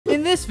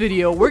this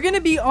video, we're gonna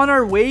be on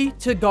our way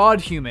to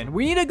God Human.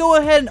 We need to go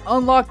ahead and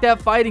unlock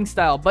that fighting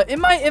style, but in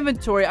my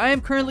inventory, I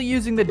am currently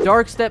using the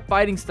Dark Step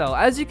fighting style.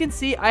 As you can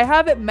see, I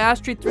have it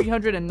mastery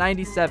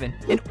 397.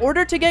 In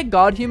order to get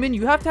God Human,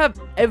 you have to have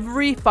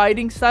every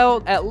fighting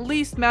style at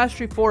least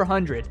mastery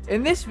 400.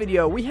 In this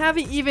video, we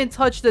haven't even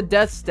touched the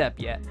Death Step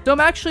yet. So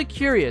I'm actually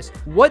curious,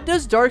 what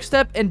does Dark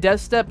Step and Death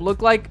Step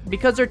look like?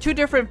 Because they're two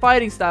different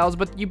fighting styles,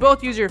 but you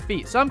both use your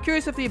feet. So I'm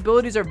curious if the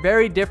abilities are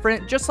very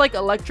different, just like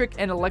Electric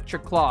and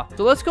Electric Claw.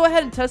 So let's go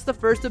ahead and test the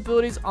first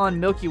abilities on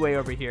Milky Way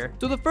over here.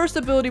 So the first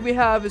ability we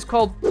have is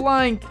called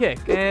Flying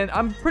Kick, and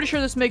I'm pretty sure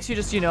this makes you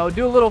just, you know,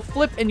 do a little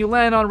flip and you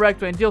land on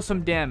Rectoy and deal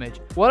some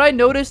damage. What I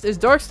noticed is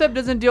Dark Step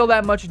doesn't deal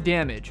that much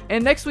damage.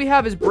 And next we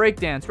have is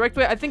Breakdance.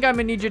 Rectoy, I think I'm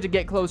gonna need you to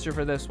get closer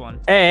for this one.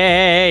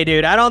 Hey,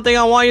 dude, I don't think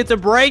I want you to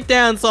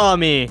breakdance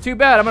on me. Too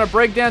bad, I'm gonna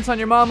breakdance on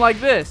your mom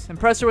like this.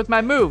 Impress her with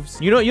my moves.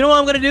 You know what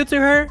I'm gonna do to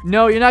her?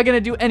 No, you're not gonna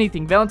do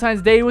anything.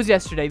 Valentine's Day was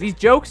yesterday. These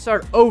jokes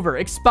are over,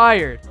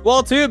 expired.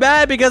 Well, too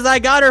bad, because I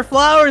got her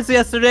flowers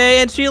yesterday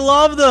and she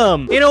loved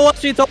them. You know what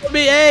she told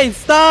me? Hey,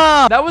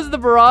 stop! That was the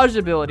Barrage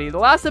ability. The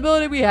last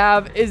ability we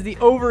have is the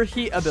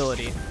Overheat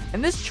ability.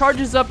 And this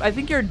charges up, I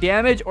think, your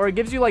damage, or it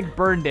gives you like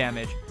burn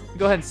damage.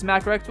 Go ahead and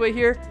smack Rectoy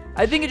here.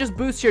 I think it just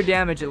boosts your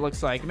damage, it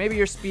looks like. Maybe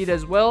your speed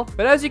as well.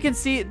 But as you can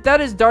see, that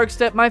is Dark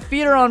Step. My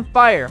feet are on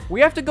fire. We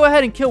have to go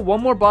ahead and kill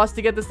one more boss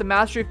to get this to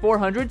Mastery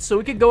 400, so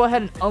we could go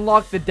ahead and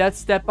unlock the Death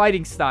Step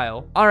fighting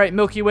style. Alright,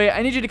 Milky Way,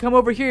 I need you to come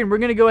over here, and we're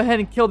gonna go ahead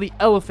and kill the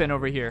elephant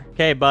over here.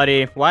 Okay,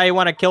 buddy. Why you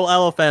want to kill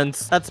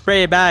elephants? That's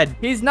pretty bad.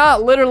 He's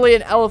not literally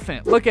an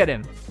elephant. Look at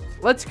him.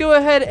 Let's go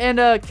ahead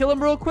and kill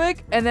him real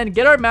quick, and then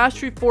get our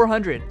Mastery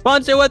 400.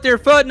 Punch it with your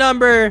foot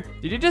number.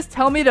 Did you just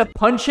tell me to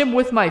punch him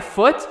with my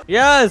foot?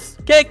 Yes,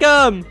 kick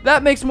him.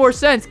 That makes more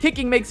sense.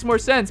 Kicking makes more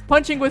sense.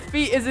 Punching with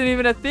feet isn't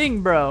even a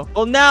thing, bro.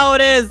 Well, now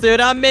it is, dude.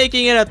 I'm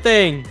making it a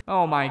thing.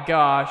 Oh my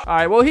gosh. All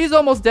right, well, he's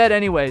almost dead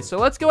anyway, so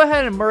let's go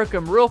ahead and murk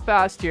him real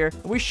fast here.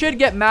 We should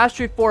get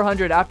Mastery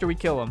 400 after we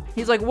kill him.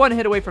 He's like one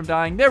hit away from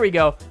dying. There we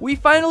go. We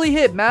finally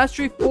hit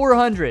Mastery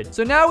 400.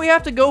 So now we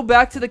have to go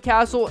back to the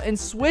castle and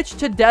switch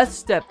to Death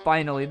Step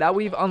finally, that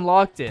we've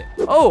unlocked it.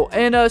 Oh,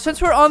 and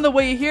since we're on the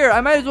way here, I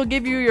might as well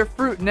give you your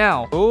fruit now.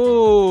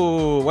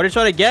 Ooh, what are you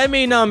trying to get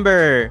me,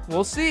 Number?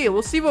 We'll see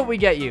what we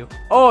get you.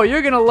 Oh,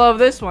 you're gonna love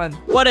this one.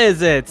 What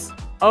is it?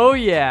 Oh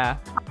yeah.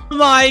 Oh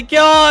my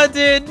god,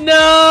 dude,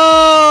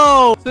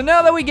 no! So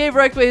now that we gave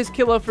Rectoy his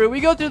killer fruit, we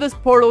go through this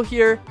portal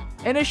here,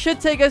 and it should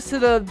take us to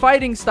the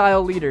fighting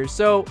style leader.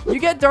 So you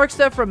get Dark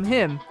Step from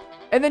him,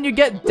 and then you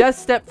get Death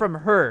Step from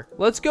her.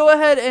 Let's go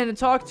ahead and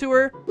talk to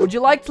her. Would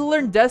you like to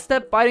learn Death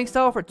Step fighting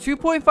style for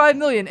 2.5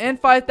 million and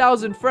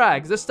 5,000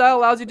 frags? This style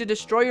allows you to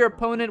destroy your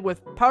opponent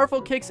with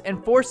powerful kicks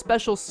and 4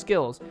 special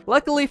skills.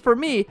 Luckily for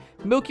me,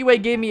 Milky Way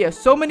gave me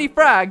so many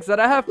frags that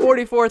I have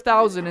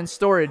 44,000 in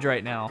storage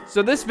right now.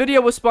 So this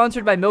video was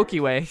sponsored by Milky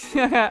Way.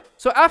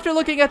 So after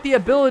looking at the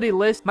ability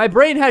list, my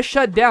brain has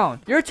shut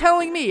down. You're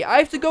telling me I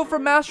have to go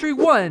from Mastery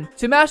 1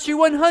 to Mastery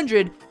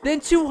 100, then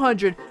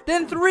 200,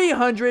 then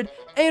 300,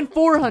 and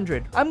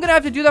 400. I'm gonna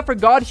have to do that for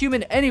God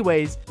Human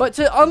anyways, but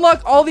to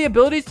unlock all the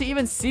abilities to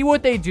even see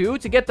what they do,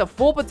 to get the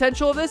full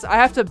potential of this, I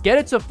have to get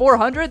it to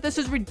 400? This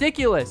is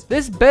ridiculous.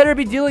 This better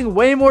be dealing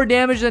way more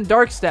damage than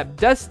Dark Step.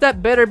 Death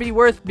Step better be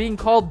worth being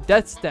called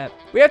Death Step.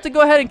 We have to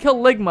go ahead and kill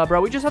Ligma,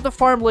 bro. We just have to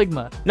farm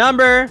Ligma.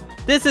 Number,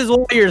 this is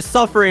why you're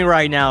suffering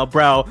right now,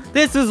 bro.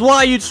 This is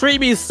why you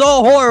treat me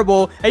so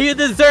horrible, and you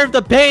deserve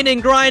the pain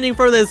and grinding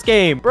for this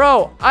game.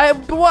 Bro, I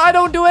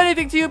don't do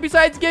anything to you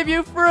besides give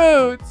you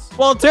fruits.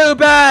 Well, too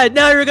bad.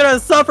 Now you're gonna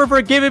suffer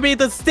for giving me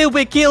the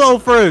stupid kilo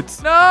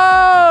fruits.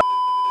 No!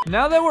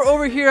 Now that we're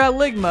over here at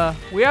Ligma,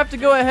 we have to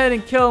go ahead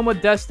and kill him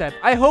with Death Step.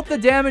 I hope the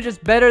damage is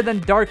better than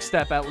Dark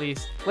Step at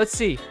least. Let's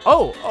see.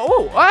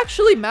 Oh,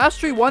 actually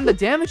Mastery 1, the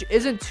damage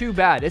isn't too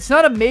bad. It's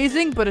not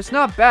amazing, but it's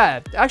not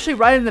bad. Actually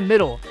right in the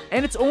middle.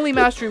 And it's only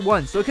Mastery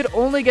 1, so it could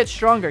only get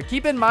stronger.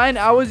 Keep in mind,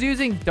 I was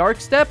using Dark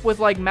Step with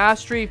like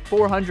Mastery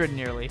 400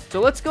 nearly. So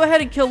let's go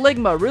ahead and kill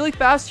Ligma really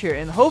fast here,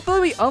 and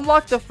hopefully we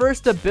unlock the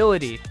first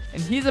ability.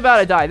 And he's about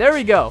to die. There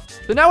we go.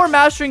 So now we're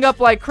mastering up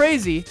like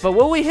crazy, but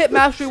will we hit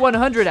Mastery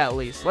 100 at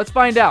least? Let's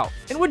find out.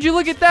 And would you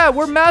look at that?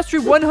 We're Mastery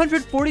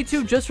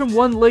 142 just from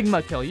one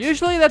Ligma kill.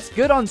 Usually that's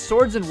good on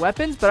swords and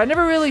weapons, but I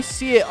never really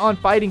see it on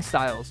fighting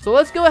styles. So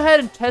let's go ahead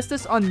and test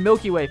this on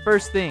Milky Way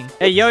first thing.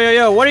 Hey,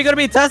 yo, what are you gonna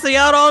be testing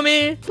out on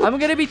me? I'm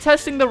gonna be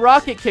testing the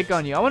rocket kick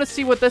on you. I want to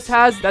see what this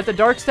has that the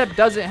Dark Step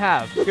doesn't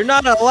have. You're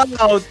not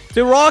allowed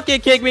to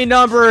rocket kick me,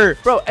 Number.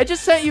 Bro, I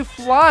just sent you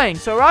flying,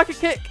 so rocket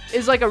kick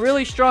is like a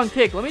really strong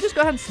kick. Let me just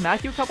go ahead and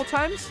smack you a couple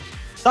times.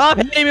 Stop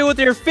hitting me with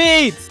your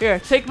feet. Here,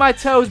 take my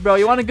toes, bro.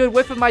 You want a good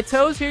whiff of my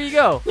toes? Here you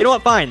go. You know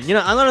what? Fine. You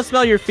know, I'm gonna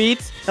smell your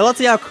feet, and let's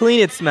see how clean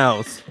it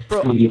smells.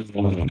 Bro.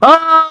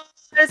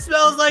 It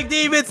smells like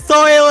Demon's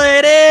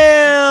toilet.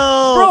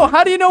 Ew. Bro,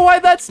 how do you know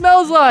what that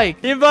smells like?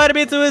 He invited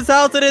me to his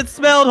house and it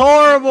smelled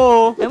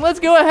horrible. And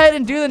let's go ahead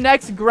and do the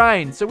next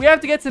grind. So we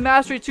have to get to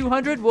Mastery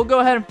 200. We'll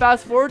go ahead and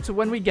fast forward to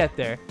when we get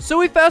there. So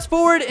we fast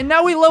forward, and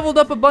now we leveled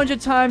up a bunch of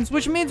times,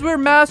 which means we're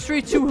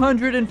Mastery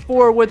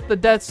 204 with the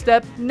death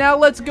step. Now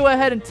let's go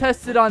ahead and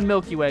test it on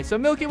Milky Way. So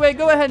Milky Way,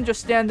 go ahead and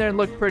just stand there and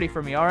look pretty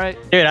for me, all right?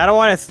 Dude, I don't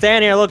want to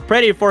stand here and look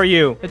pretty for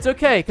you. It's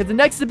okay, because the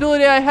next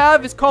ability I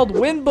have is called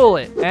Wind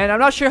Bullet. And I'm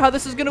not sure how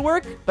this is going to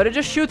work, but it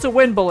just shoots a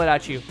wind bullet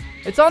at you.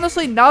 It's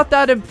honestly not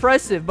that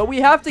impressive, but we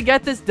have to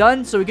get this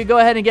done so we can go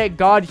ahead and get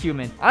God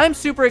Human. I'm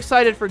super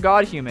excited for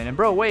God Human. And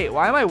bro, wait,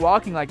 why am I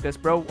walking like this,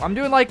 bro? I'm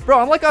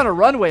like on a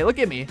runway. Look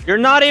at me. You're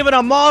not even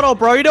a model,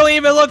 bro. You don't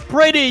even look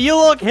pretty. You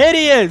look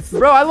hideous.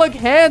 Bro, I look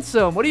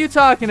handsome. What are you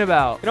talking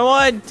about? You know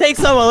what? Take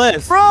some of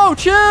this. Bro,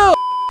 chill.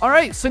 All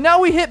right, so now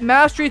we hit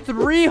Mastery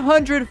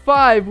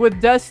 305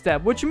 with Death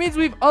Step, which means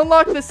we've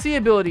unlocked the C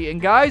ability. And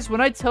guys, when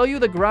I tell you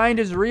the grind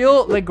is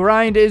real, the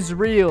grind is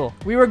real.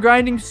 We were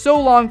grinding so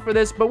long for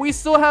this, but we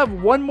still have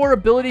one more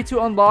ability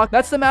to unlock.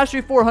 That's the Mastery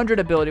 400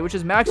 ability, which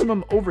is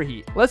maximum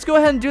overheat. Let's go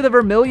ahead and do the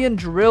Vermilion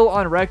drill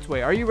on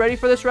Rectway. Are you ready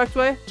for this,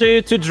 Rectway?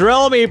 To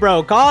drill me,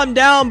 bro. Calm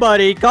down,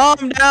 buddy.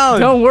 Calm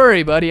down. Don't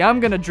worry, buddy. I'm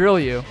gonna drill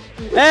you.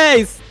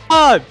 Hey,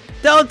 stop.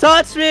 Don't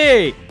touch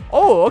me.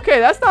 Oh, okay,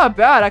 that's not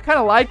bad. I kind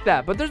of like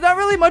that. But there's not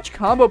really much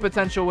combo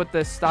potential with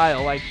this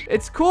style. Like,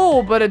 it's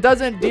cool, but it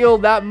doesn't deal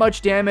that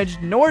much damage,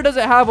 nor does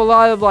it have a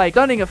lot of, like,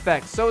 stunning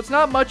effects. So it's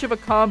not much of a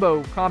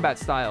combo combat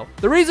style.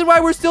 The reason why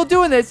we're still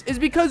doing this is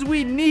because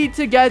we need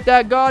to get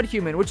that God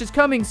Human, which is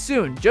coming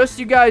soon. Just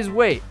you guys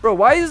wait. Bro,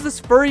 why is this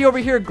furry over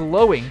here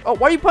glowing? Oh,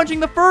 why are you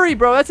punching the furry,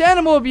 bro? That's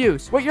animal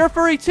abuse. Wait, you're a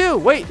furry too.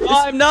 Wait.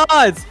 I'm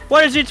not.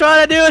 What is she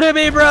trying to do to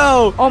me,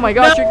 bro? Oh my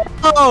gosh,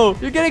 no.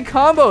 you're getting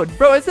comboed.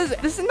 Bro, this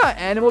is not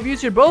animal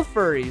abuse. You're both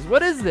furries.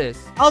 What is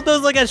this? How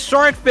does like a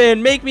shark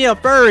fin make me a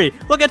furry?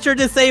 Look at your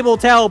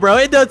disabled tail, bro.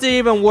 It doesn't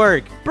even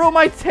work. Bro,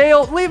 my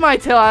tail. Leave my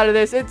tail out of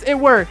this. It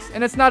works.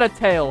 And it's not a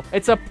tail.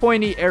 It's a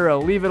pointy arrow.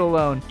 Leave it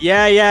alone.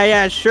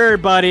 Yeah. Sure,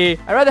 buddy.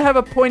 I'd rather have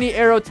a pointy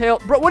arrow tail.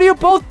 Bro, what are you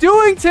both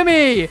doing to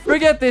me?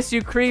 Forget this,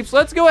 you creeps.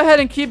 Let's go ahead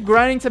and keep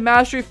grinding to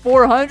Mastery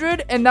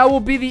 400. And that will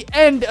be the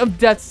end of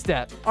Death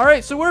Step. All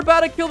right, so we're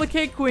about to kill the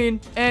Cake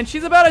Queen. And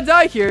she's about to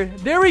die here.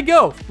 There we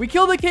go. We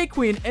killed the Cake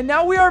Queen. And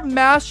now we are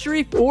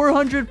Mastery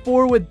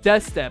 404 with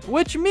Death Step.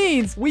 Which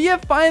means we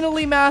have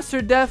finally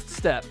mastered Death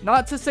Step.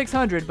 Not to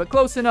 600, but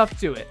close enough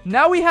to it.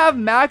 Now we have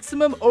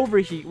maximum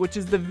overheat, which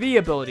is the V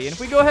ability. And if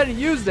we go ahead and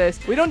use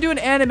this, we don't do an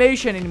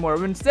animation anymore.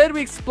 But instead,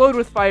 we explode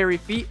with fiery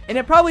feet. And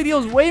it probably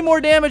deals way more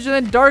damage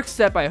than Dark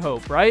Step, I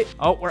hope, right?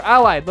 Oh, we're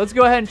allied. Let's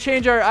go ahead and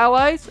change our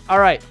allies. All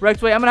right,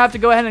 Rexway, I'm gonna have to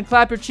go ahead and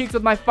clap your cheeks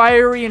with my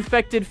fiery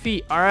infected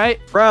feet, all right?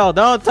 Bro,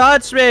 don't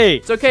touch me.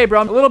 It's okay, bro.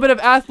 I'm a little bit of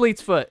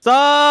athlete's foot.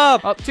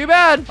 Stop. Oh, too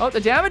bad. Oh,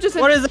 the damage is...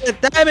 What is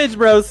that damage,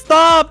 bro?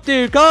 Stop,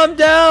 dude. Calm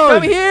down.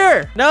 Come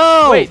here.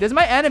 No. Wait, does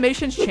my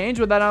animations change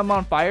with that I'm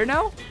on fire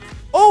now?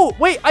 Oh,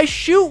 wait, I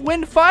shoot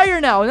wind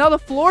fire now. Now the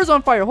floor's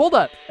on fire. Hold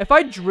up. If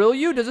I drill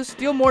you, does this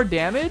deal more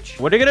damage?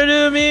 What are you gonna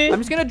do to me? I'm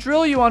just gonna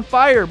drill you on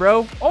fire,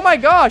 bro. Oh my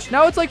gosh,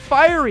 now it's like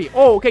fiery.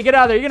 Oh, okay, get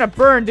out of there. You're gonna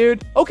burn,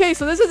 dude. Okay,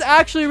 so this is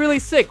actually really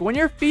sick. When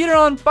your feet are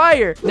on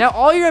fire, now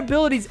all your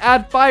abilities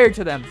add fire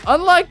to them.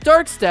 Unlike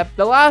Dark Step,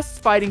 the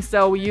last fighting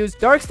style we used,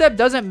 Dark Step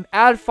doesn't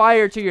add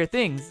fire to your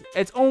things.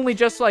 It's only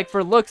just like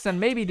for looks and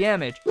maybe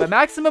damage. But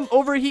maximum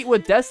overheat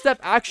with Death Step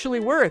actually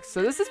works,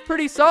 so this is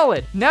pretty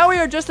solid. Now we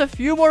are just a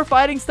few more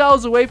fighting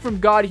styles away from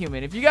God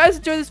Human. If you guys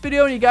enjoyed this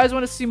video and you guys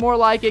want to see more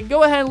like it,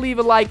 go ahead and leave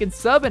a like and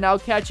sub, and I'll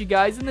catch you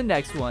guys in the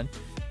next one.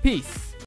 Peace.